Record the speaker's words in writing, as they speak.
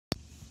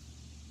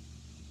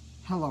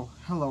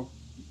Hello,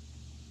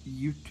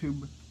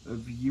 YouTube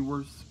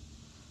viewers.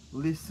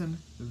 Listen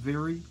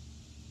very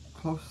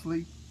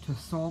closely to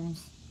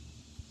Psalms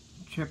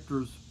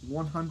chapters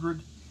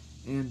 100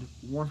 and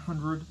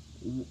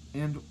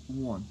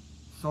 101.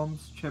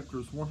 Psalms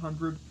chapters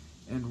 100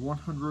 and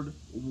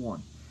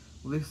 101.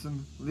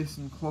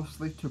 Listen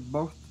closely to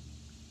both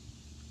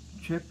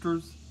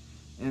chapters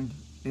and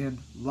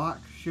like,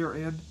 share,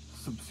 and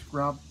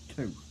subscribe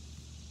too.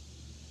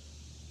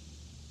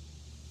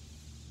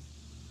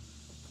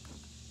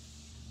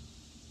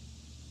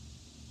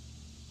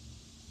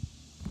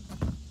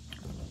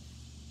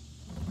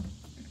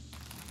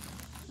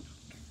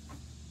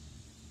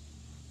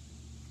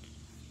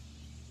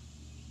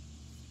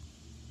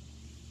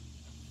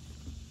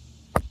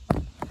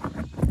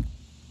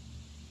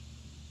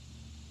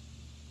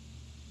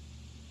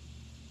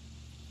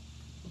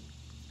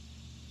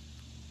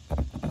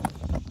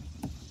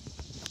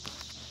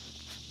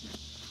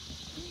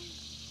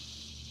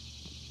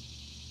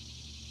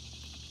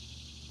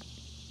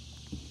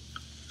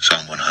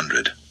 Psalm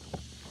 100.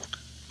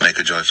 Make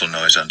a joyful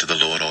noise unto the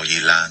Lord, all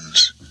ye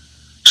lands.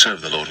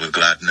 Serve the Lord with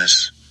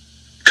gladness.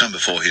 Come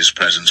before his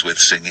presence with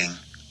singing.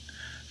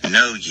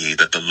 Know ye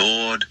that the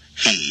Lord,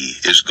 he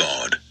is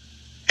God.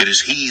 It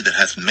is he that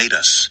hath made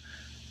us,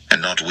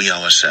 and not we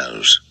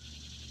ourselves.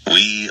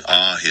 We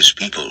are his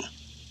people,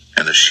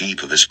 and the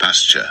sheep of his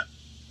pasture.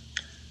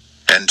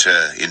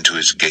 Enter into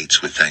his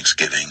gates with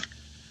thanksgiving,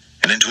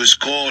 and into his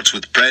courts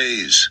with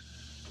praise.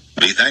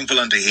 Be thankful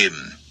unto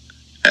him,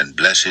 and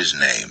bless his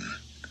name.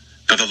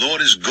 For the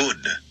Lord is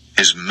good,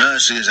 his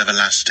mercy is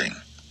everlasting,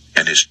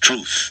 and his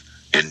truth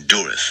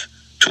endureth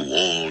to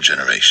all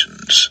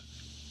generations.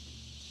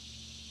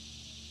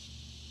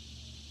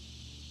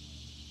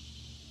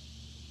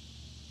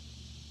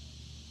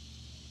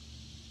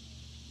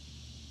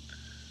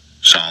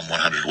 Psalm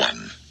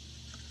 101.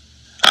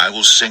 I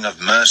will sing of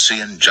mercy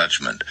and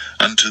judgment.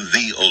 Unto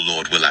thee, O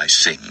Lord, will I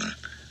sing.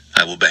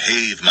 I will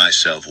behave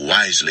myself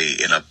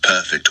wisely in a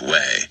perfect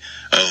way.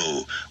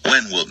 Oh,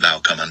 when wilt thou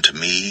come unto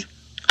me?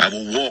 I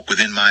will walk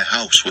within my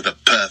house with a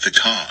perfect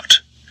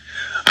heart.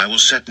 I will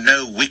set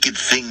no wicked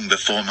thing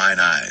before mine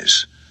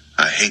eyes.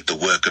 I hate the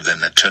work of them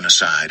that turn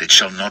aside. It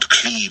shall not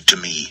cleave to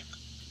me.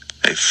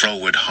 A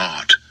froward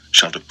heart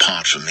shall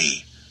depart from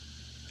me.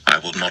 I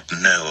will not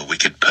know a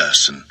wicked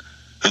person.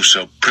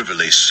 Whoso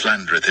privily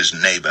slandereth his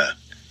neighbor,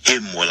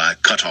 him will I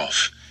cut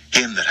off.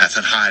 Him that hath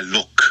an high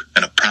look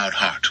and a proud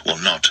heart will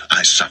not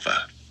I suffer.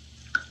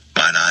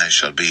 Mine eyes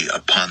shall be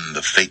upon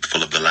the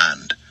faithful of the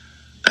land,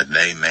 that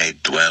they may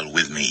dwell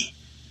with me.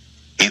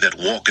 He that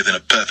walketh in a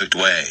perfect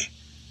way,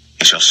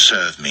 he shall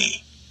serve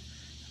me.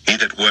 He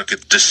that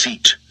worketh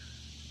deceit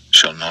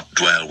shall not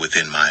dwell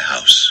within my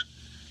house.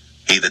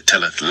 He that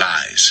telleth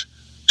lies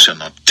shall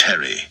not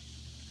tarry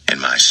in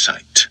my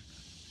sight.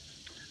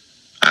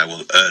 I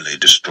will early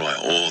destroy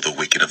all the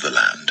wicked of the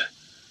land,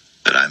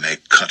 that I may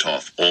cut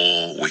off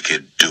all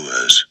wicked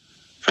doers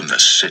from the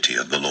city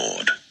of the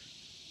Lord.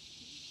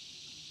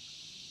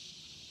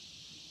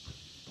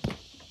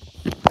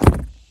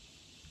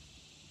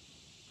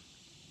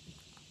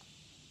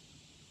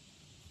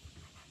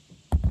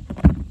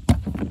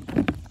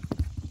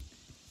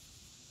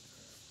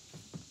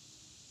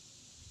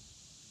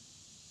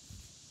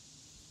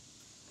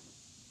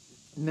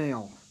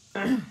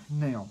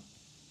 Now,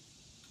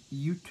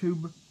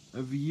 YouTube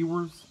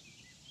viewers,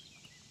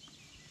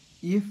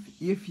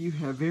 if you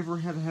have ever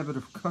had a habit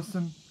of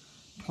cussing,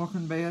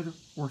 talking bad,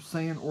 or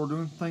saying or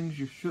doing things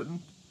you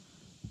shouldn't,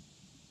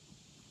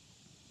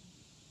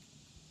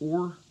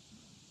 or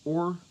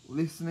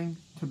listening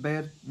to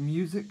bad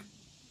music,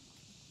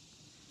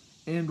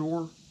 and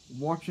or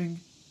watching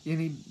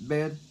any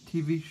bad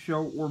TV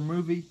show or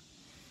movie,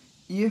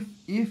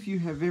 if you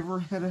have ever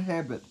had a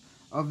habit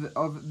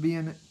of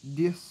being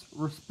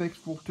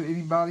disrespectful to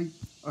anybody,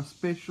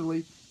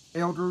 especially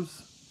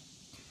elders,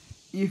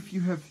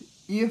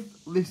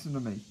 listen to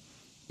me,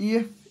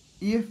 if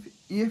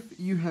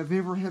you have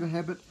ever had a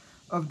habit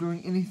of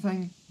doing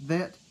anything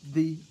that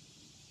the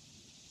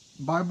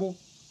Bible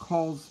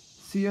calls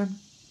sin,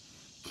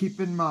 keep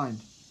in mind,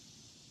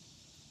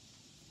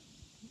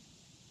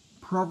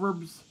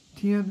 Proverbs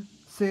 10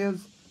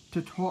 says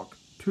to talk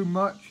too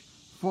much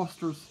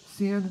fosters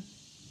sin.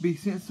 Be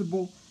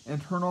sensible and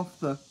turn off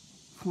the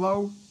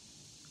flow.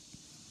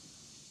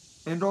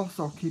 And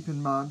also keep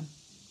in mind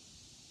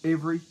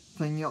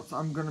everything else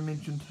I'm going to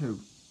mention too.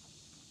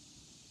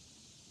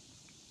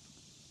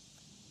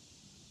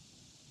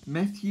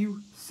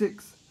 Matthew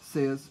 6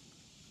 says,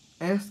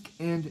 ask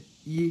and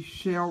ye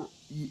shall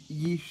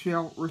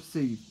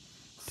receive.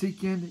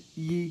 Seek and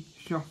ye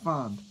shall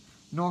find.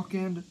 Knock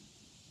and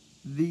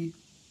the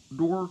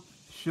door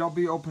shall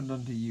be opened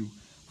unto you.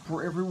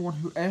 For everyone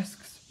who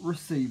asks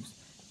receives.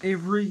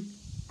 Everyone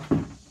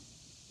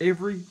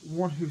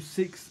who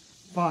seeks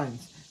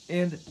finds,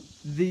 and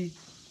the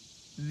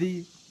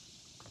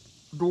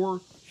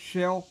door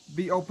shall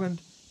be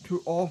opened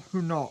to all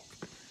who knock.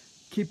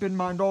 Keep in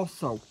mind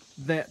also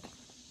that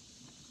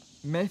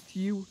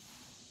Matthew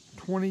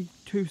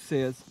 22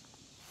 says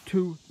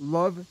to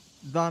love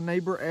thy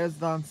neighbor as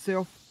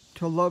thyself,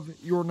 to love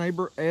your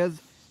neighbor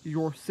as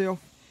yourself,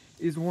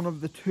 is one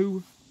of the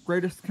two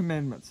greatest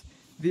commandments.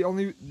 The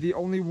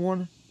only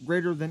one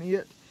greater than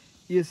it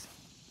is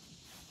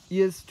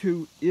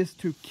to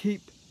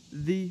keep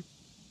the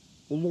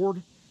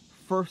Lord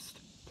first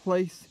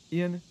place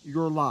in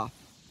your life.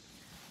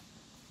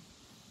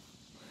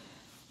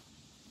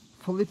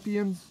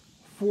 Philippians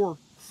 4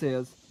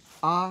 says,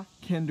 I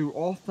can do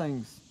all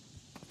things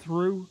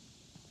through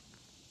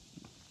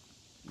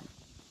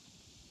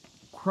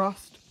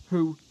Christ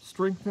who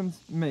strengthens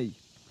me.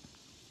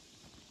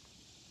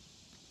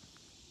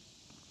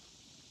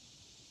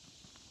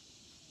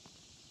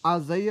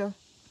 Isaiah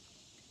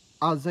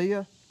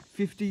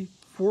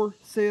 54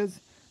 says,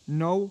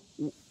 no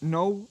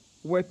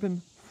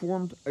weapon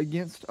formed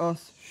against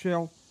us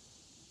shall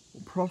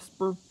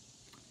prosper.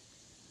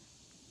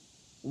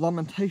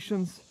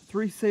 Lamentations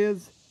 3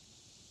 says,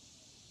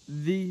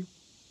 the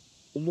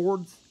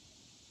Lord's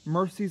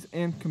mercies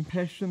and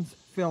compassions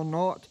fail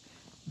not,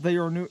 they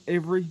are new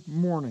every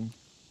morning.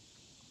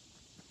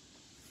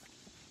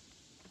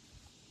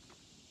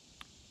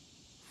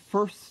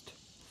 First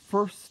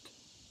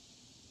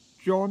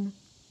John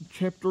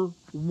chapter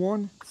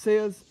 1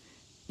 says,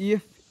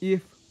 if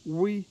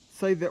we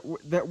say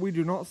that we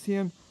do not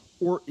sin,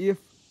 or if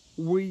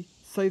we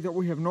say that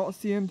we have not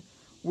sinned,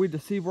 we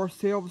deceive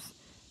ourselves,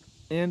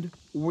 and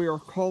we are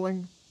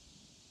calling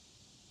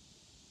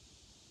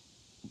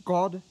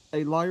God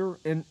a liar,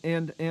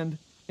 and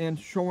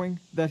showing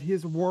that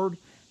his word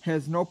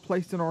has no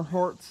place in our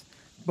hearts.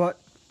 But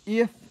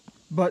if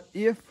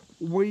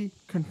we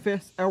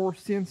confess our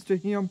sins to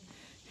him,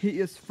 he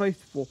is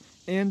faithful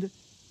and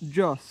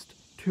just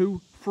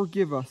to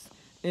forgive us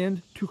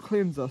and to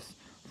cleanse us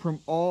from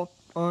all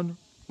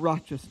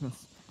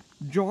unrighteousness.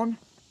 John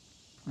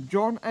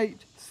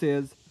 8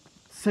 says,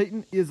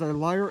 Satan is a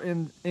liar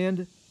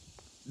and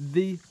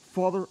the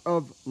father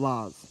of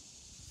lies.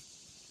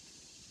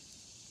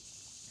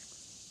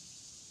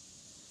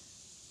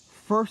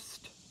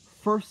 First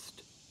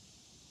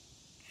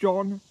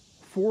John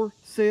 4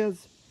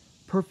 says,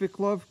 perfect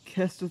love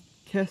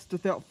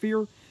casteth out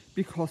fear,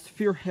 because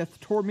fear hath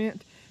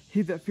torment.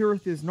 He that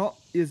feareth is not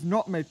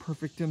made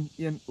perfect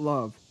in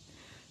love.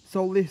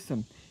 So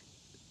listen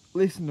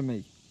to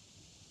me.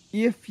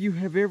 If you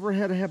have ever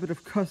had a habit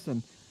of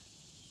cussing,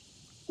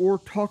 or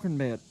talking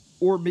bad,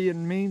 or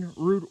being mean,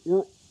 rude,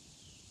 or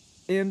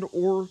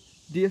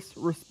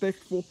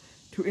disrespectful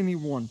to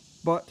anyone,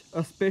 but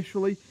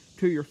especially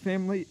to your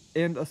family,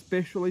 and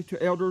especially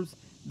to elders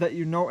that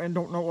you know and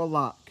don't know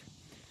alike,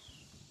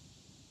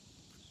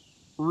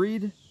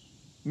 read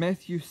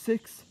Matthew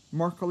 6,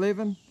 Mark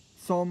 11,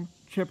 Psalm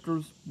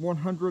chapters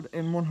 100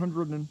 and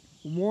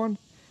 101,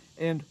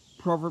 and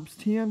Proverbs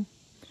 10.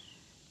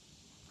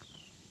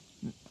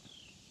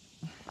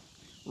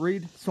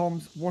 Read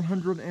Psalms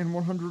 100 and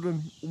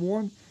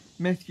 101,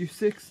 Matthew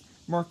 6,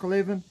 Mark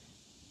 11,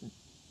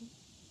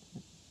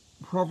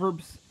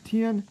 Proverbs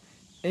 10,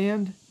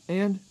 and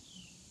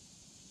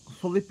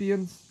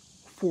Philippians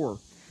 4,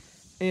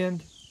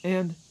 and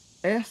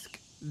ask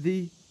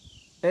the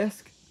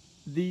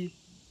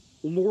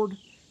Lord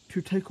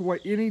to take away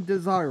any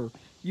desire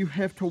you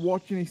have to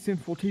watch any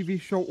sinful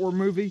TV show or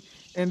movie,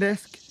 and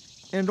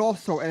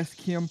also ask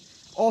him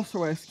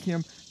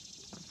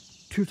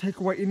to take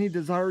away any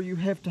desire you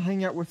have to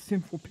hang out with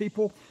sinful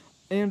people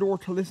and or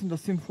to listen to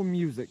sinful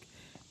music.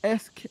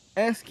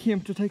 Ask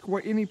him to take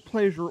away any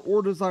pleasure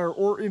or desire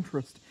or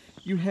interest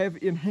you have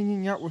in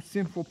hanging out with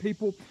sinful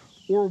people,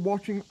 or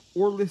watching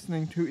or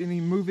listening to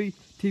any movie,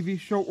 TV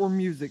show, or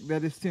music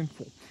that is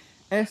sinful.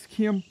 Ask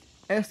him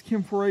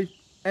for a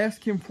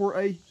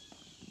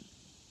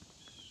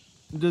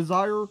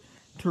desire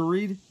to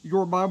read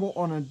your Bible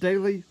on a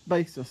daily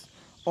basis,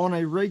 on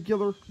a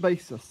regular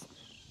basis.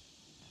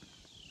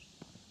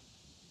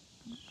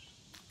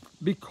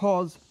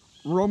 Because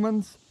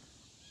Romans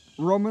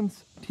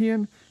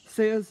 10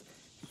 says,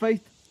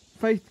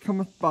 faith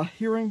cometh by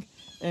hearing,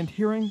 and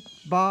hearing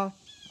by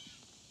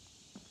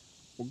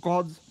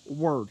God's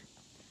word.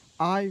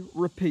 I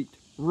repeat,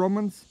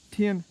 Romans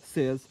 10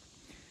 says,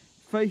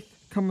 faith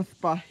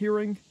cometh by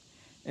hearing,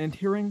 and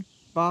hearing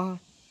by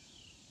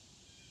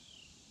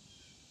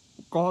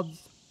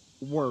God's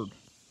word.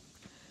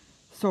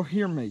 So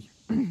hear me.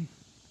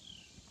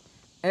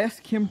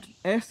 Ask him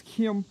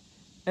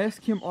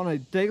on a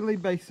daily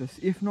basis,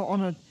 if not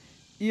on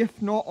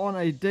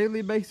a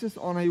daily basis,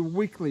 on a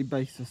weekly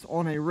basis,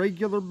 on a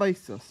regular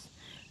basis.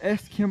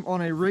 Ask him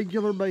on a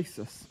regular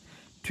basis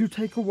to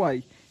take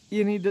away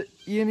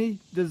any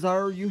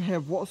desire you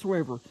have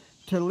whatsoever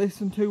to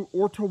listen to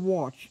or to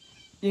watch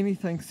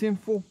anything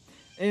sinful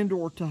and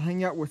or to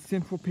hang out with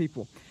sinful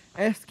people.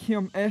 Ask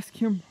him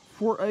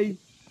for a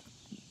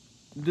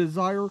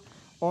desire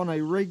on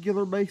a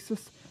regular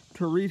basis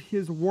to read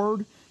his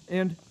word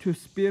and to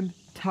spend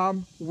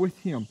time with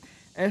him.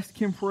 Ask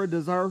him for a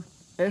desire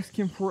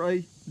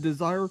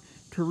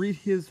to read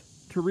his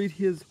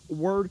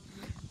word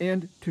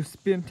and to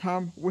spend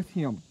time with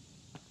him.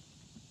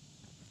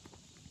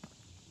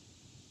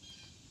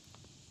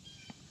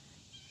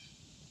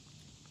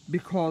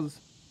 because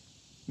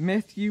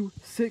Matthew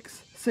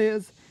 6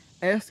 says,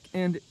 "Ask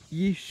and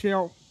ye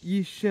shall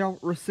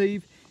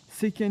receive,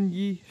 seek and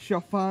ye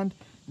shall find,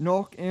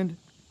 knock and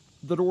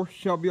the door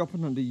shall be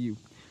opened unto you."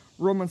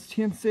 Romans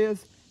 10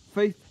 says,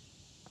 faith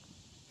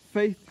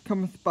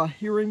cometh by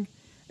hearing,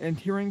 and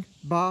hearing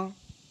by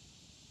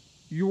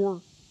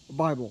your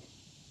Bible.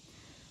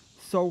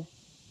 So,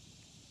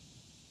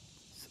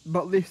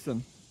 but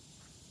listen,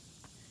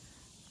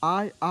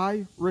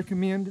 I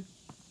recommend,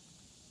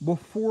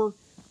 before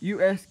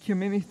you ask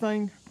him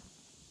anything,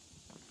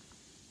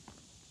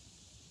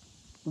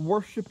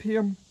 worship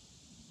him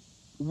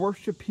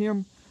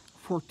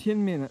for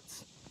 10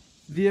 minutes.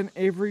 Then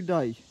every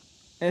day,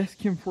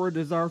 ask him for a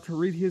desire to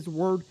read his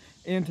word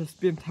and to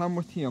spend time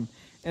with him.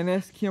 And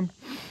ask him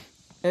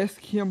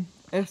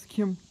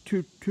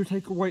to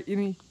take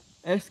away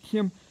ask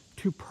him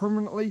to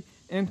permanently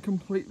and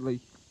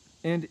completely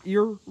and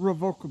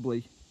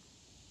irrevocably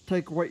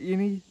take away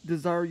any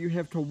desire you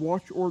have to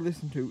watch or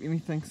listen to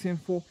anything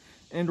sinful,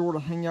 and or to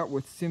hang out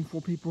with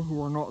sinful people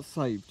who are not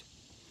saved.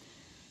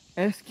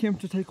 Ask him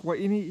to take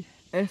away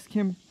ask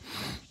him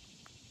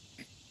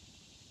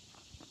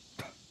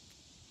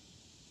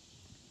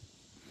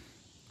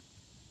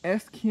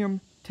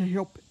to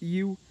help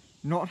you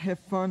not have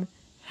fun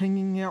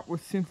hanging out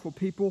with sinful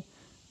people,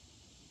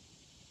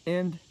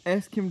 and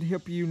ask him to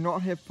help you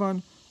not have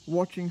fun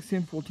watching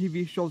sinful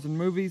TV shows and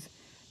movies,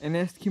 and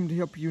ask him to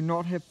help you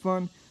not have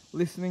fun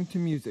listening to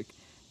music.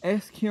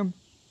 Ask him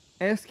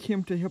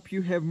to help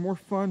you have more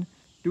fun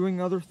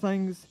doing other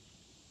things,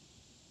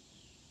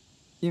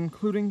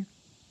 including,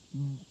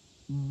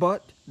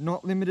 but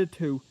not limited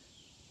to,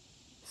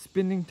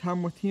 spending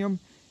time with him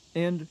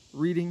and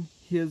reading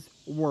his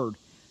word.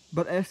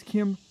 But ask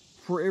him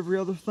for every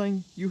other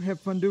thing you have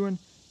fun doing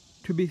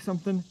to be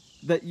something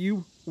that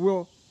you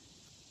will.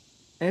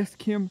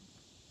 Ask him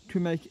to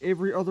make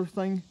every other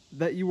thing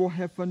that you will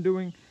have fun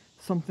doing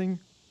something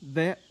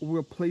that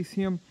will please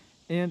him,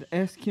 and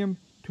ask him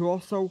to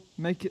also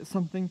make it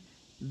something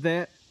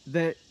that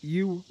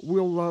you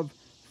will love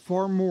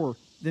far more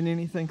than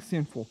anything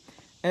sinful.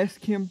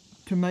 Ask him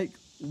to make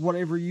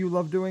whatever you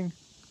love doing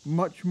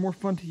much more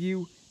fun to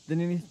you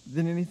than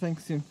anything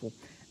sinful.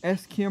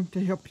 Ask him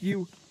to help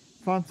you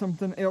find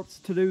something else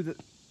to do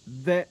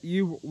that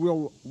you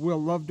will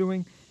love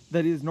doing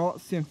that is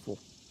not sinful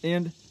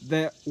and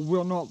that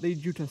will not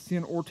lead you to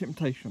sin or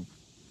temptation.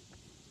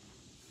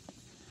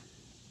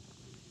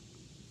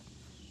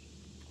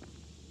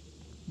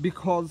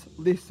 Because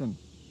listen,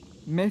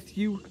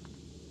 Matthew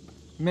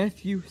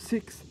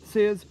 6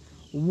 says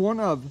one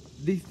of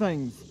the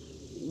things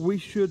we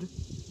should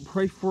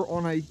pray for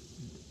on a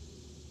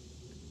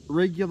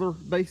regular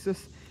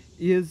basis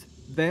is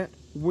that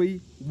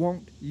we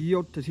won't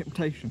yield to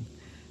temptation.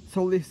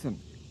 So listen,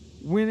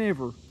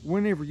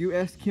 whenever you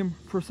ask him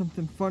for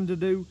something fun to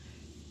do,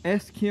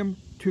 ask him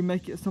to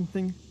make it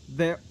something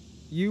that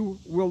you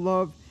will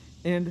love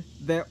and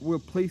that will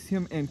please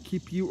him and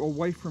keep you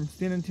away from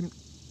sin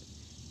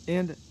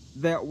and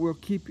that will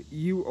keep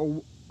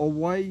you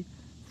away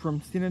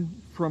from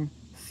sin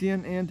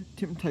and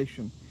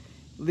temptation.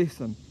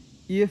 Listen,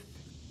 if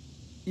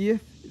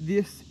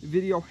this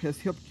video has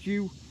helped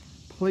you,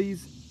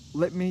 please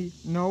let me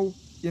know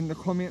in the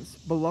comments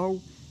below,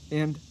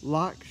 and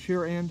like,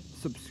 share, and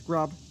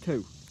subscribe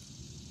too.